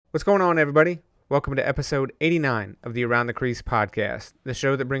What's going on, everybody? Welcome to episode 89 of the Around the Crease podcast, the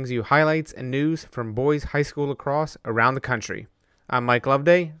show that brings you highlights and news from boys high school lacrosse around the country. I'm Mike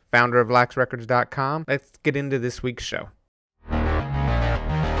Loveday, founder of laxrecords.com. Let's get into this week's show.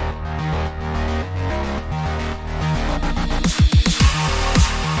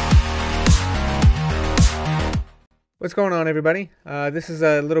 What's going on, everybody? This is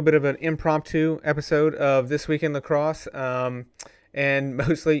a little bit of an impromptu episode of This Week in Lacrosse. And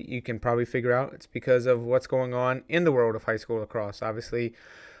mostly, you can probably figure out it's because of what's going on in the world of high school lacrosse. Obviously,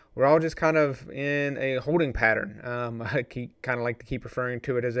 we're all just kind of in a holding pattern. I kind of like to keep referring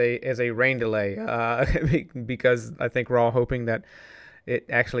to it as a rain delay because I think we're all hoping that it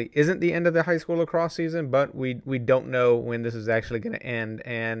actually isn't the end of the high school lacrosse season, but we don't know when this is actually going to end.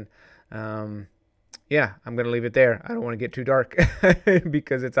 And yeah, I'm going to leave it there. I don't want to get too dark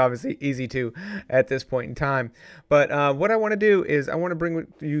because it's obviously easy to at this point in time. But what I want to do is I want to bring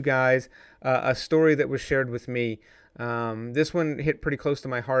you guys a story that was shared with me. This one hit pretty close to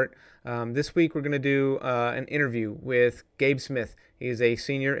my heart. This week we're going to do an interview with Gabe Smith. He's a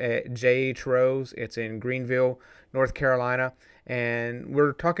senior at J.H. Rose. It's in Greenville, North Carolina. And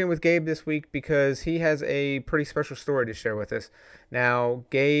we're talking with Gabe this week because he has a pretty special story to share with us. Now,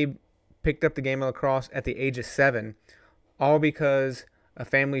 Gabe picked up the game of lacrosse at the age of 7, all because a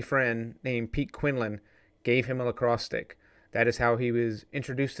family friend named Pete Quinlan gave him a lacrosse stick. That is how he was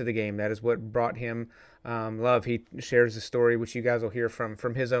introduced to the game. That is what brought him love. He shares the story, which you guys will hear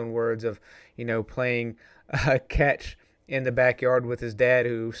from his own words of, playing catch in the backyard with his dad,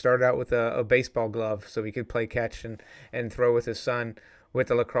 who started out with a baseball glove so he could play catch and throw with his son with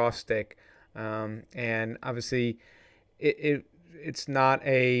a lacrosse stick. And obviously, it's not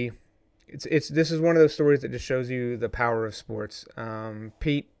a... This is one of those stories that just shows you the power of sports.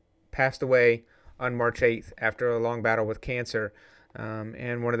 Pete passed away on March 8th after a long battle with cancer.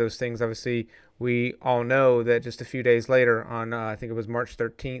 And one of those things, obviously, we all know that just a few days later on, I think it was March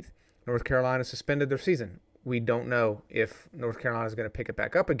 13th, North Carolina suspended their season. We don't know if North Carolina is going to pick it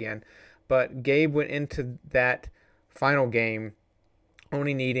back up again. But Gabe went into that final game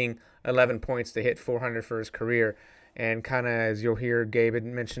only needing 11 points to hit 400 for his career. And kind of, as you'll hear, Gabe had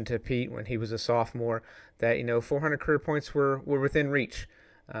mentioned to Pete when he was a sophomore that, 400 career points were within reach.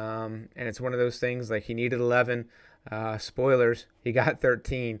 And it's one of those things, like, he needed 11. Spoilers, he got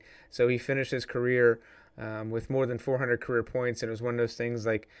 13. So he finished his career with more than 400 career points. And it was one of those things,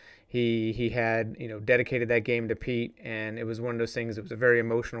 like, he had, dedicated that game to Pete. And it was one of those things, it was a very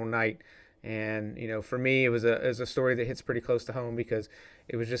emotional night. And, for me, it was a story that hits pretty close to home because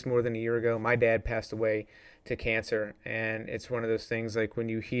it was just more than a year ago. My dad passed away to cancer, and it's one of those things, like, when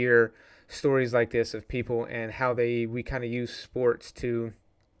you hear stories like this of people and how we kind of use sports to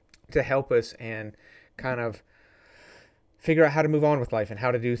help us and kind of figure out how to move on with life and how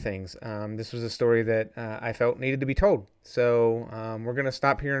to do things. This was a story that I felt needed to be told. So we're going to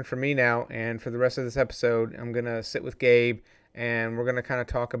stop hearing from me now, and for the rest of this episode, I'm going to sit with Gabe, and we're going to kind of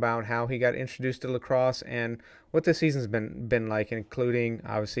talk about how he got introduced to lacrosse and what the season's been like, including,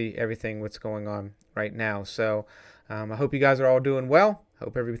 obviously, everything what's going on right now. So I hope you guys are all doing well.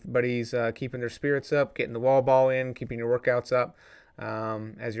 Hope everybody's keeping their spirits up, getting the wall ball in, keeping your workouts up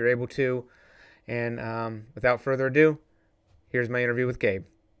as you're able to. And without further ado, here's my interview with Gabe.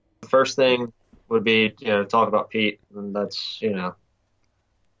 The first thing would be, talk about Pete. And that's,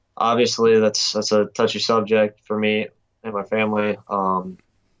 obviously that's a touchy subject for me and my family.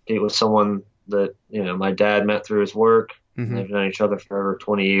 Pete was someone that, my dad met through his work. Mm-hmm. They've known each other for over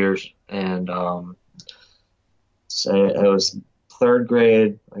 20 years. And so it was third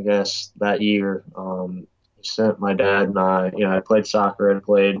grade, I guess, that year. He sent my dad and I played soccer and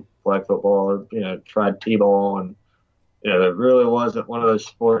played flag football, tried t-ball. And, it really wasn't one of those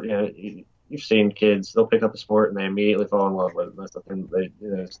sports, you've seen kids, they'll pick up a sport and they immediately fall in love with it. That's the thing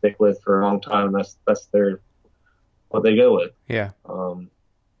they stick with for a long time. That's what they go with. Yeah.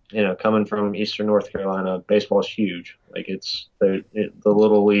 Coming from Eastern North Carolina, baseball is huge. Like, it's the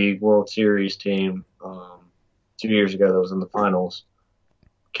Little League World Series team 2 years ago that was in the finals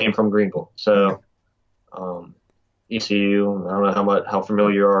came from Greenville. So ECU, I don't know how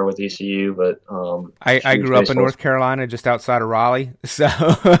familiar you are with ECU, but I grew up in North Carolina, just outside of Raleigh. So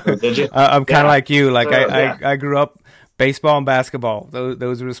did you? I'm kind of like you. Like, So, I grew up baseball and basketball.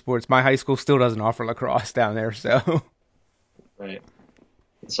 Those are the sports. My high school still doesn't offer lacrosse down there. So Right.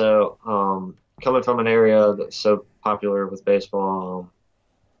 So, coming from an area that's so popular with baseball,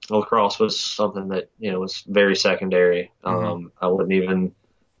 lacrosse was something that, was very secondary. I wouldn't even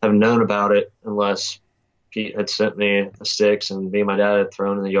have known about it unless Pete had sent me the sticks and me and my dad had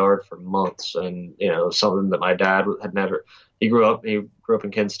thrown in the yard for months. And, it was something that my dad had never, he grew up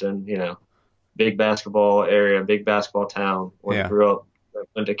in Kinston, big basketball area, big basketball town where he Yeah. grew up.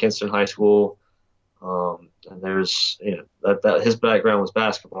 Went to Kinston High School, and there's that his background was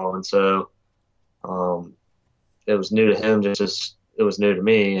basketball, and so um, it was new to him just as it was new to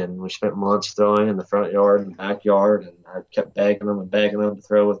me. And we spent months throwing in the front yard and backyard, and I kept begging him to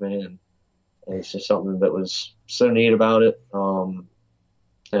throw with me, and it's just something that was so neat about it.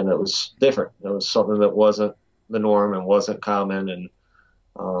 And it was different. It was something that wasn't the norm and wasn't common,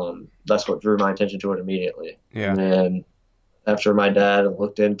 and that's what drew my attention to it immediately. And Yeah. then after my dad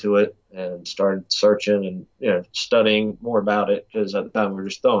looked into it and started searching and studying more about it, because at the time we were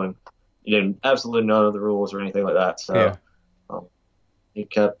just throwing, you didn't absolutely none of the rules or anything like that. Yeah. So um, he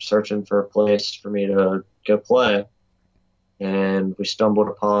kept searching for a place for me to go play, and we stumbled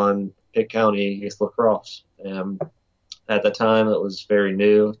upon Pitt County Youth Lacrosse. And at the time, it was very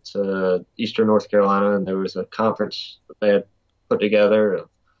new to Eastern North Carolina, and there was a conference that they had put together of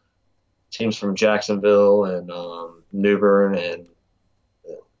teams from Jacksonville and New Bern and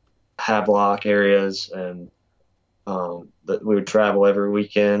Havelock areas, and that we would travel every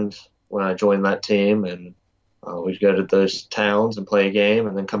weekend when I joined that team, and we'd go to those towns and play a game,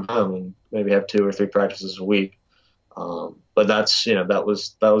 and then come home and maybe have 2 or 3 practices a week. But that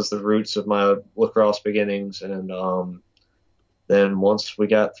was the roots of my lacrosse beginnings, and then once we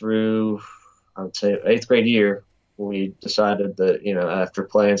got through, I would say 8th grade year, we decided that after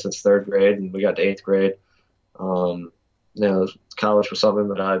playing since 3rd grade and we got to 8th grade, um, college was something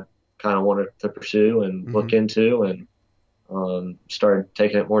that I kind of wanted to pursue and Hmm. look into, and started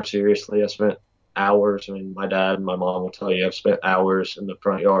taking it more seriously. I spent hours. I mean, my dad and my mom will tell you I've spent hours in the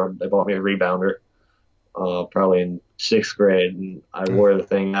front yard. They bought me a rebounder, probably in 6th grade, and I wore the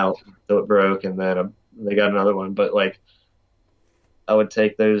thing out until it broke, and then they got another one. But like, I would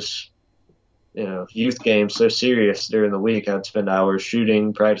take those youth games so serious during the week. I'd spend hours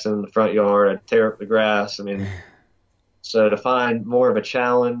shooting, practicing in the front yard. I'd tear up the grass. I mean, so to find more of a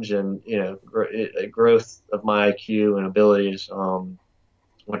challenge and a growth of my IQ and abilities,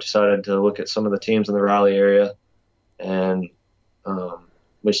 I decided to look at some of the teams in the Raleigh area, and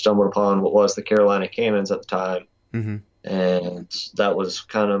we stumbled upon what was the Carolina Cannons at the time, Hmm. and that was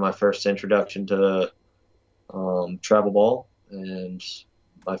kind of my first introduction to travel ball. And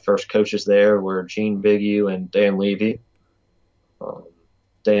my first coaches there were Gene Bigu and Dan Levy. Um,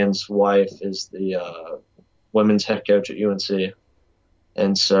 Dan's wife is the women's head coach at UNC,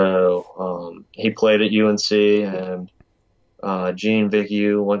 and so he played at UNC, and Gene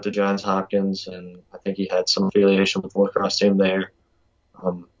Bigu went to Johns Hopkins, and I think he had some affiliation with the lacrosse team there.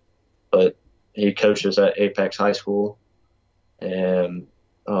 Um, but he coaches at Apex High School, and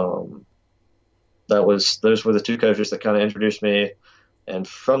those were the two coaches that kind of introduced me. And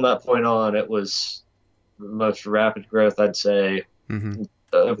from that point on, it was the most rapid growth, I'd say, Hmm.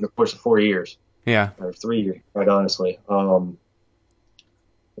 over the course of 4 years Yeah. or 3 years, quite honestly.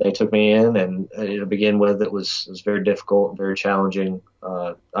 They took me in, and to begin with, it was very difficult and very challenging.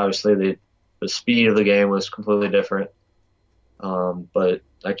 Obviously, the speed of the game was completely different, but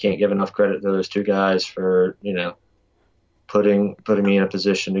I can't give enough credit to those two guys for putting me in a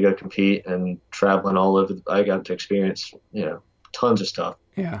position to go compete and traveling all over. I got to experience tons of stuff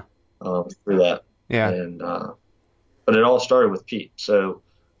Yeah. through that, Yeah. and but it all started with Pete. So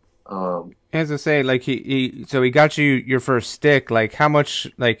As I say, like so he got you your first stick. Like how much?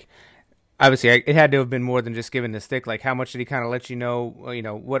 Like obviously, it had to have been more than just giving the stick. Like how much did he kind of let you know?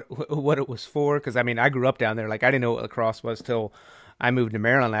 What it was for? Because I mean, I grew up down there. Like I didn't know what lacrosse was till I moved to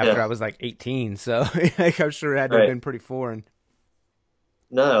Maryland after yeah, I was like 18. So like, I'm sure it had to have right. been pretty foreign.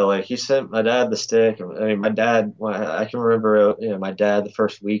 No, like he sent my dad the stick. I mean, my dad. I can remember, my dad the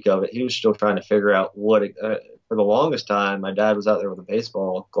first week of it. He was still trying to figure out for the longest time, my dad was out there with a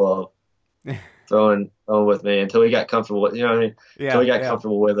baseball glove, throwing with me until he got comfortable with. You know what I mean? Until he Yeah. got Yeah.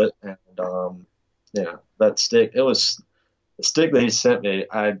 comfortable with it, and that stick. It was the stick that he sent me.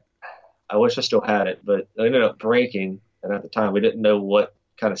 I wish I still had it, but it ended up breaking. And at the time, we didn't know what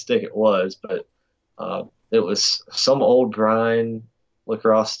kind of stick it was, but it was some old grind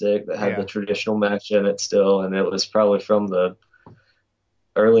lacrosse stick that had the Yeah. traditional mesh in it still, and it was probably from the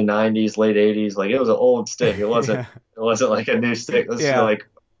early '90s, late '80s. Like, it was an old stick. It wasn't. Yeah. It wasn't like a new stick. This is Yeah. like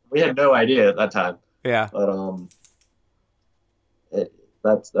we had no idea at that time, Yeah. but it,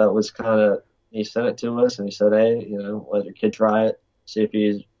 that was kind of he sent it to us, and he said, "Hey, let your kid try it, see if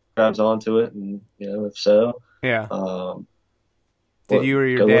he grabs onto it, and if so, Yeah. um, Did you or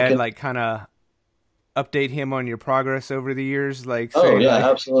your go look dad in." like kind of update him on your progress over the years? Like Oh say yeah, like,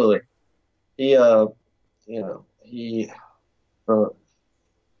 absolutely. He he for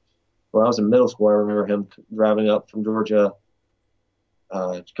when I was in middle school, I remember him driving up from Georgia.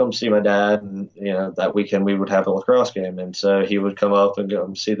 come see my dad, and that weekend we would have a lacrosse game, and so he would come up and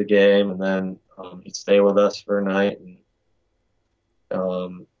go see the game, and then he'd stay with us for a night, and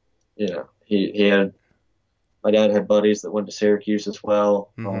he had my dad had buddies that went to Syracuse as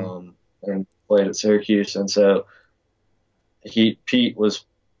well, Mm-hmm. and played at Syracuse, and so Pete was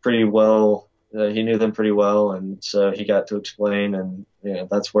pretty well. He knew them pretty well, and so he got to explain, and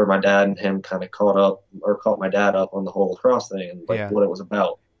that's where my dad and him kind of caught my dad up on the whole lacrosse thing and like Yeah. what it was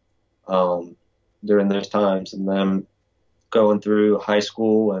about um, during those times, and then going through high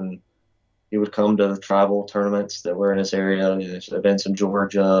school, and he would come to the travel tournaments that were in his area. There's events in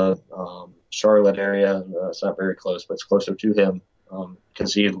Georgia, Charlotte area. It's not very close, but it's closer to him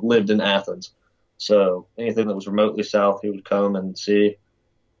because he lived in Athens. So anything that was remotely south, he would come and see.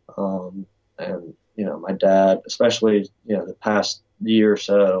 And my dad, especially the past year or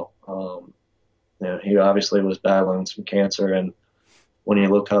so, he obviously was battling some cancer, and when you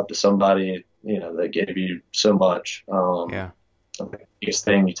look up to somebody that gave you so much, Yeah. the biggest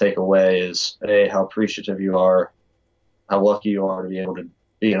thing you take away is how appreciative you are, how lucky you are to be able to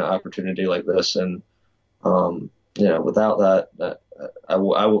be in an opportunity like this, and without that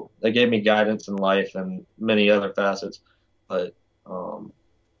they gave me guidance in life and many other facets, but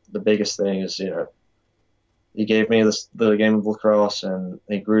the biggest thing is he gave me the game of lacrosse, and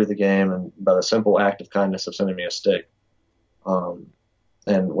he grew the game, and by the simple act of kindness of sending me a stick. Um,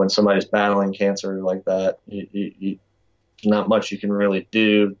 and when somebody's battling cancer like that, not much you can really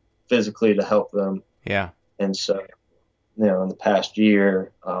do physically to help them. Yeah. And so, in the past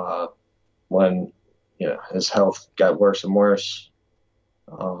year, when his health got worse and worse,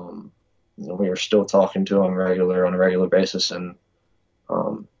 we were still talking to him on a regular basis, and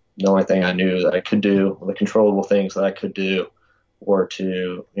the only thing I knew that I could do, the controllable things that I could do, were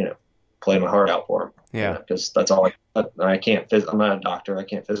to play my heart out for him. Yeah. Because that's all I can't. I'm not a doctor. I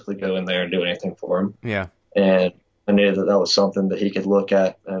can't physically go in there and do anything for him. Yeah. And I knew that was something that he could look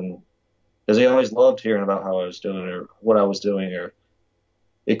at, and because he always loved hearing about how I was doing or what I was doing or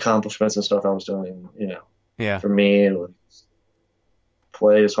the accomplishments and stuff I was doing. Yeah. For me, it was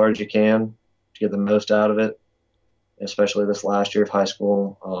play as hard as you can to get the most out of it, especially this last year of high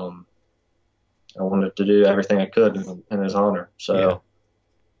school. I wanted to do everything I could in his honor. So Yeah.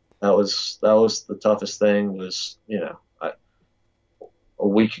 that was the toughest thing. Was a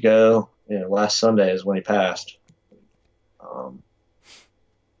week ago, last Sunday is when he passed.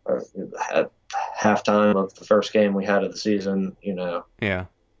 Or at halftime of the first game we had of the season, Yeah.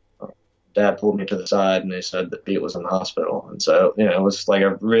 Dad pulled me to the side and they said that Pete was in the hospital, and so it was like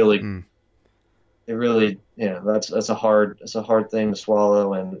a really, Mm. it really, that's a hard thing to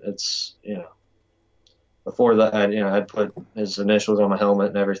swallow, and it's before that I'd put his initials on my helmet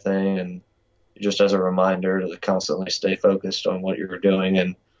and everything, and just as a reminder to constantly stay focused on what you were doing,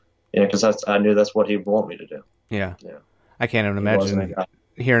 and because I knew that's what he'd want me to do. Yeah. Yeah, I can't even he wasn't a imagine guy.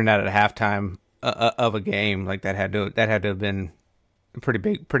 hearing that at halftime of a game like that had to have been a pretty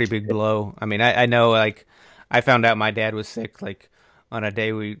big blow. I mean, I know like I found out my dad was sick like on a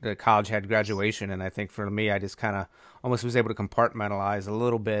day the college had graduation, and I think for me I just kind of almost was able to compartmentalize a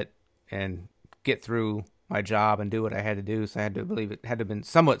little bit and get through my job and do what I had to do. So I had to believe it had to have been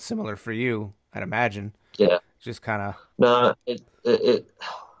somewhat similar for you, I'd imagine. Yeah, Just kind of no,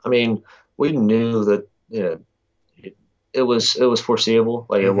 I mean, we knew that it was foreseeable.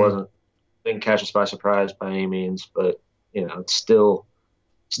 Like it hmm wasn't didn't catch us by surprise by any means, but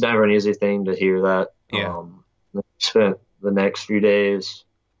it's never an easy thing to hear that. yeah, Spent the next few days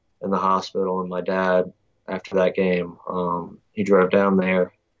in the hospital, and my dad after that game, he drove down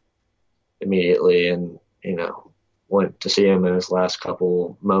there immediately, and went to see him in his last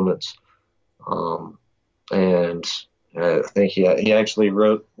couple moments. Um, and I think he actually he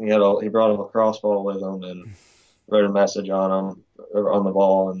brought a lacrosse ball with him and wrote a message on him or on the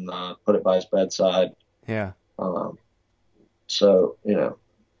ball, and put it by his bedside. yeah, Um, so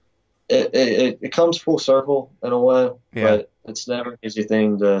it comes full circle in a way, yeah, but it's never an easy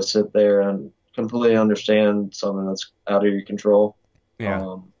thing to sit there and completely understand something that's out of your control. yeah.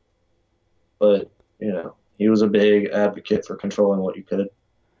 Um, but he was a big advocate for controlling what you could.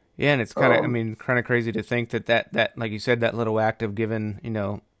 Yeah, and it's kind of, I Um, mean, kind of crazy to think that, like you said, that little act of giving,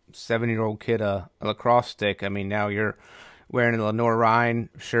 7-year-old kid a lacrosse stick. I mean, now you're wearing a Lenore Ryan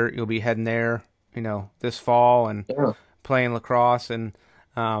shirt. You'll be heading there, this fall and yeah, playing lacrosse. And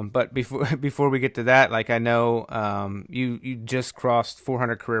but before before we get to that, like I know you just crossed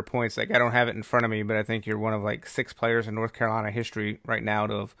 400 career points. Like I don't have it in front of me, but I think you're one of like 6 players in North Carolina history right now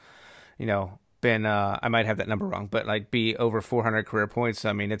to have been I might have that number wrong, but like be over 400 career points.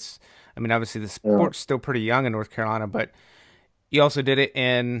 I mean, obviously the yeah, sport's still pretty young in North Carolina, but you also did it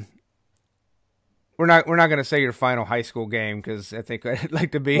in. We're not going to say your final high school game because I think I'd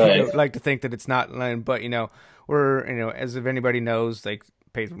like to Right, like to think that it's not. But we're as if anybody knows, like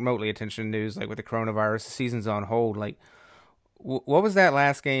pays remotely attention to news, like with the coronavirus, the season's on hold. Like, what was that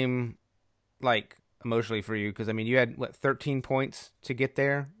last game like emotionally for you? Because I mean, you had what 13 points to get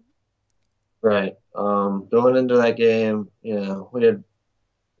there. right. Going into that game,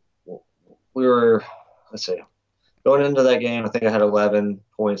 we were, let's see, going into that game, I think I had 11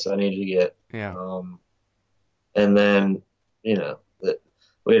 points I needed to get. Yeah, Um, and then, that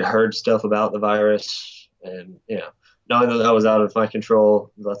we had heard stuff about the virus, and knowing that that was out of my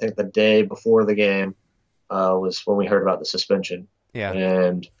control. I think the day before the game was when we heard about the suspension, yeah,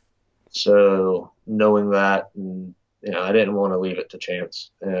 and so knowing that, and I didn't want to leave it to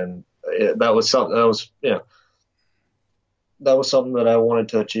chance, and that was something that was something that I wanted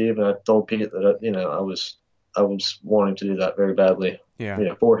to achieve, and I told Pete that I was wanting to do that very badly,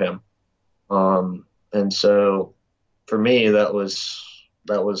 yeah. for him. And so for me, that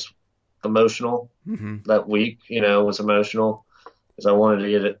was emotional. Hmm. That week, was emotional because I wanted to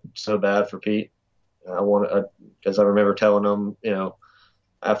get it so bad for Pete. I wanted because I remember telling him,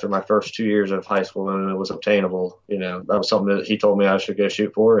 after my first 2 years of high school and it was obtainable, that was something that he told me I should go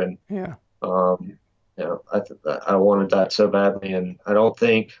shoot for, and Yeah, um, I wanted that so badly, and I don't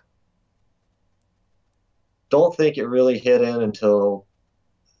think it really hit in until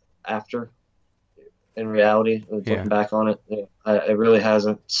after. In reality, yeah. looking back on it, it really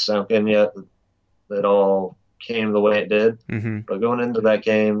hasn't sunk in yet that it all came the way it did. Hmm. But going into that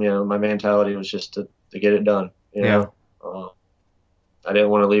game, my mentality was just to get it done. Yeah, I didn't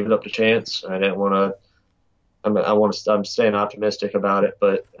want to leave it up to chance. I didn't want to. I'm staying optimistic about it,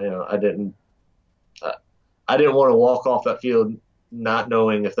 but I, I didn't want to walk off that field not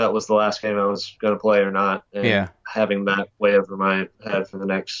knowing if that was the last game I was going to play or not, and yeah, having that way over my head for the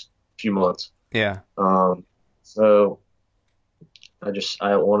next few months. yeah, So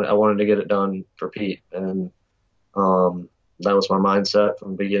I wanted to get it done for Pete, and that was my mindset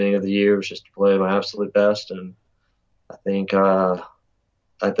from the beginning of the year, was just to play my absolute best. And I think at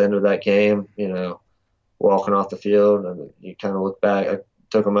the end of that game, walking off the field, and you kind of look back. I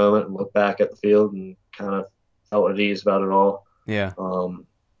took a moment and looked back at the field and kind of felt at ease about it all. yeah,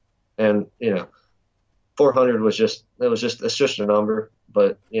 And 400 it's just a number,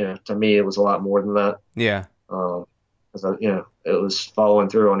 but to me it was a lot more than that. yeah, Um, because it was following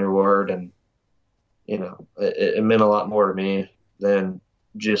through on your word, and it meant a lot more to me than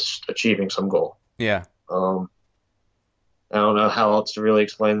just achieving some goal. yeah, Um, I don't know how else to really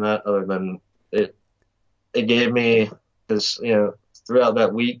explain that other than it. It gave me because throughout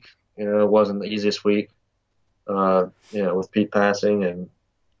that week, it wasn't the easiest week. With Pete passing, and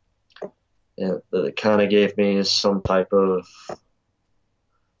it kind of gave me some type of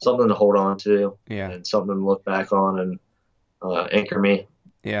something to hold on to yeah, and something to look back on, and anchor me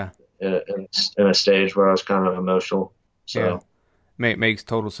yeah, in a stage where I was kind of emotional. yeah. So, Makes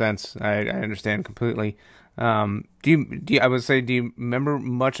total sense. I understand completely. I would say, do you remember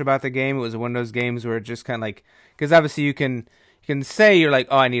much about the game? It was one of those games where it just kind of like, because obviously you can say you're like,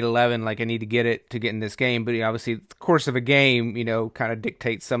 oh, I need 11, like I need to get it to get in this game, but obviously the course of a game, kind of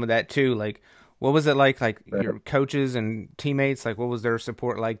dictates some of that too. Like, what was it like? Like your coaches and teammates, like what was their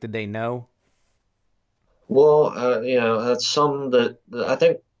support like? Did they know? well, that's something that I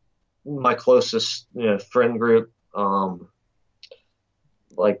think my closest, friend group,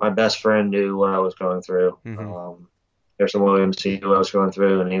 like my best friend knew what I was going through. Hmm. Harrison Williams, he knew what I was going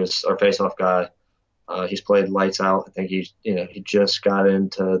through, and he was our face-off guy. He's played lights out. I think he just got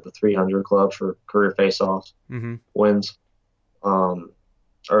into the 300 club for career face-offs Hmm. wins um,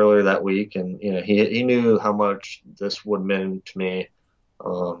 earlier that week, and he knew how much this would mean to me.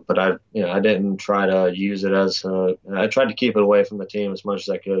 But I didn't try to use it I tried to keep it away from the team as much as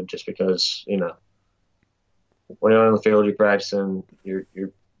I could, just because when you're on the field, you're practicing, you're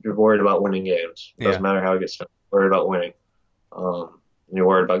worried about winning games. It Yeah. doesn't matter how it gets done. You're worried about winning. And you're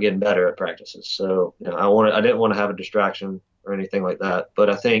worried about getting better at practices. So I didn't want to have a distraction or anything like that. But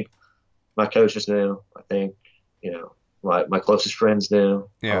I think my coaches knew. I think my closest friends knew.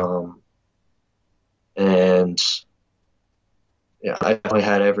 Yeah. And I definitely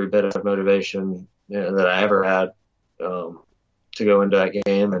had every bit of motivation that I ever had to go into that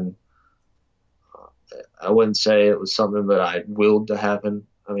game, and I wouldn't say it was something that I willed to happen.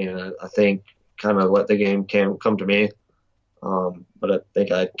 I mean, I think kind of let the game come to me. But I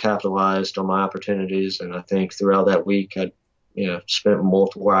think I capitalized on my opportunities, and I think throughout that week I, spent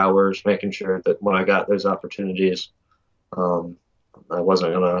multiple hours making sure that when I got those opportunities, I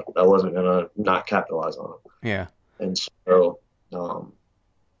wasn't gonna not capitalize on them. Yeah. And so, um,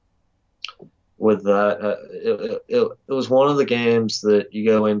 with that, it was one of the games that you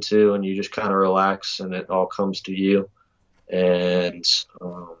go into and you just kind of relax and it all comes to you. And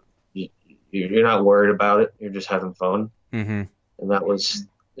you, you're not worried about it. You're just having fun. Mm-hmm. And that was,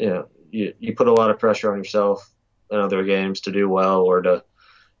 you put a lot of pressure on yourself in other games to do well or to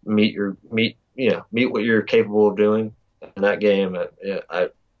meet what you're capable of doing. In that game, I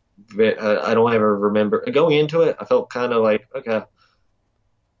don't ever remember going into it. I felt kind of like, okay,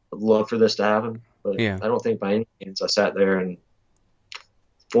 I'd love for this to happen, but Yeah. I don't think by any means I sat there and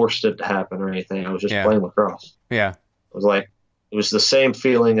forced it to happen or anything. I was just Yeah. playing lacrosse. Yeah. It was like it was the same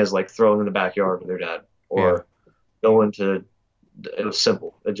feeling as like throwing in the backyard with your dad Yeah. or going to. It was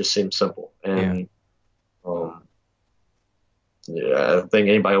simple. It just seemed simple, Yeah. and um, yeah, I think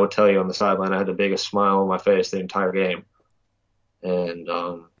anybody would tell you on the sideline I had the biggest smile on my face the entire game, and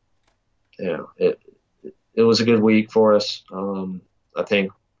it was a good week for us. I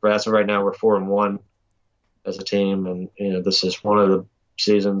think as of right now we're 4-1 as a team, and this is one of the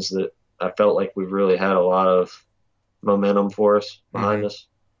seasons that I felt like we've really had a lot of momentum for us Mm-hmm. behind us,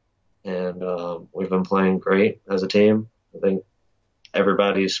 and we've been playing great as a team. I think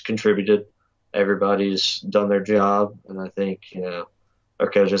everybody's contributed, everybody's done their job, and I think our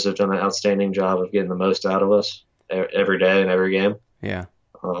coaches have done an outstanding job of getting the most out of us every day and every game. Yeah.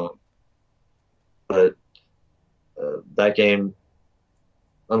 Um, but that game,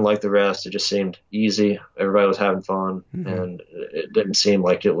 unlike the rest, it just seemed easy. Everybody was having fun, Mm-hmm. and it didn't seem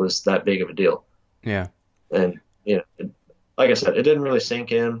like it was that big of a deal. Yeah. And like I said, it didn't really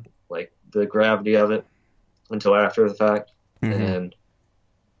sink in like the gravity of it until after the fact. Mm-hmm. And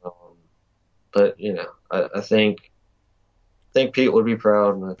um, but I think Pete would be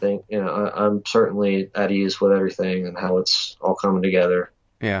proud, and I think I'm certainly at ease with everything and how it's all coming together.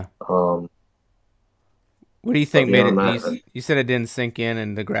 Yeah. Um, What do you but think made beyond it? that, You said it didn't sink in,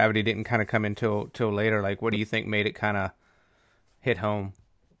 and the gravity didn't kind of come in till later. Like, what do you think made it kind of hit home?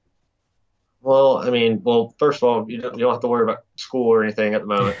 well, I mean, first of all, you don't have to worry about school or anything at the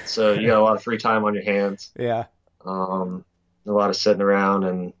moment, so you got a lot of free time on your hands. Yeah. Um, a lot of sitting around,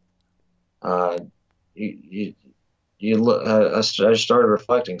 and uh, you you you look. I just started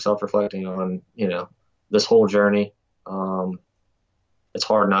reflecting, self-reflecting on this whole journey. Um, it's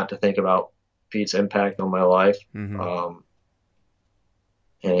hard not to think about Pete's impact on my life. Mm-hmm. Um,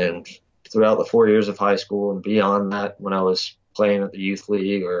 and throughout the 4 years of high school and beyond that, when I was playing at the youth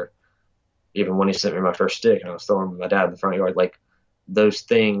league, or even when he sent me my first stick and I was throwing with my dad in the front yard, like those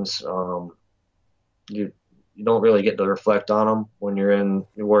things, you you don't really get to reflect on them when you're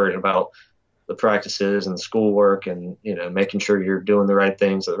worried about the practices and the schoolwork and making sure you're doing the right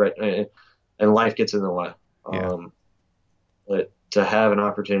things at the right and life gets in the way. Yeah. But to have an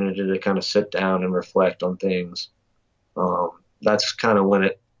opportunity to kind of sit down and reflect on things, that's kind of when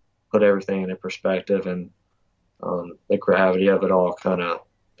it put everything into perspective, and the gravity of it all kind of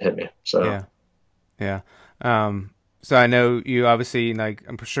hit me. So Yeah. Yeah. So I know you obviously like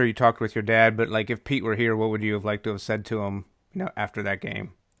I'm sure you talked with your dad, but like if Pete were here, what would you have liked to have said to him, after that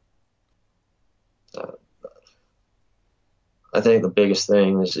game? uh, I think the biggest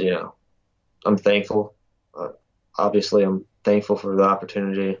thing is, I'm thankful. Uh, Obviously, I'm thankful for the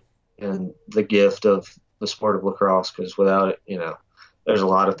opportunity and the gift of the sport of lacrosse, because without it, there's a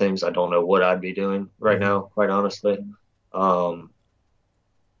lot of things I don't know what I'd be doing right Mm-hmm. now, quite honestly. Um,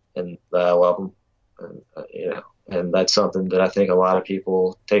 and I love them. And, and that's something that I think a lot of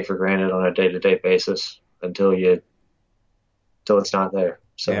people take for granted on a day-to-day basis until it's not there.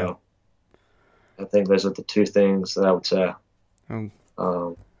 Yeah. So I think those are the two things that I would say. Um,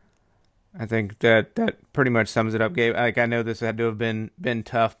 Um, I think that pretty much sums it up, Gabe. Like I know this had to have been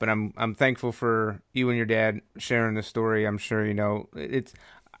tough, but I'm thankful for you and your dad sharing the story. I'm sure it's.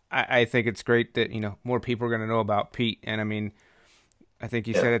 I think it's great that more people are going to know about Pete. And I mean, I think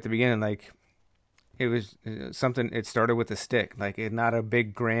you yeah, said at the beginning, like it was something. It started with a stick, like it's not a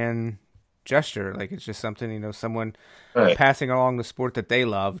big grand gesture. Like it's just something someone right. passing along the sport that they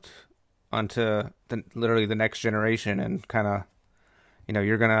loved onto literally the next generation, and kind of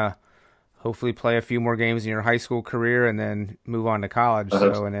you're gonna hopefully play a few more games in your high school career and then move on to college. I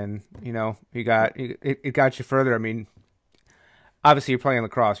hope So, so. and then, it got you further. I mean, obviously you're playing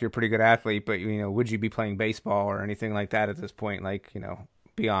lacrosse, you're a pretty good athlete, but would you be playing baseball or anything like that at this point? Like,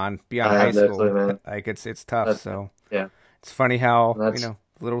 beyond I high have no clue, school, man. like it's tough. That, So yeah, it's funny how, that's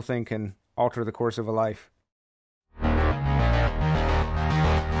little thing can alter the course of a life.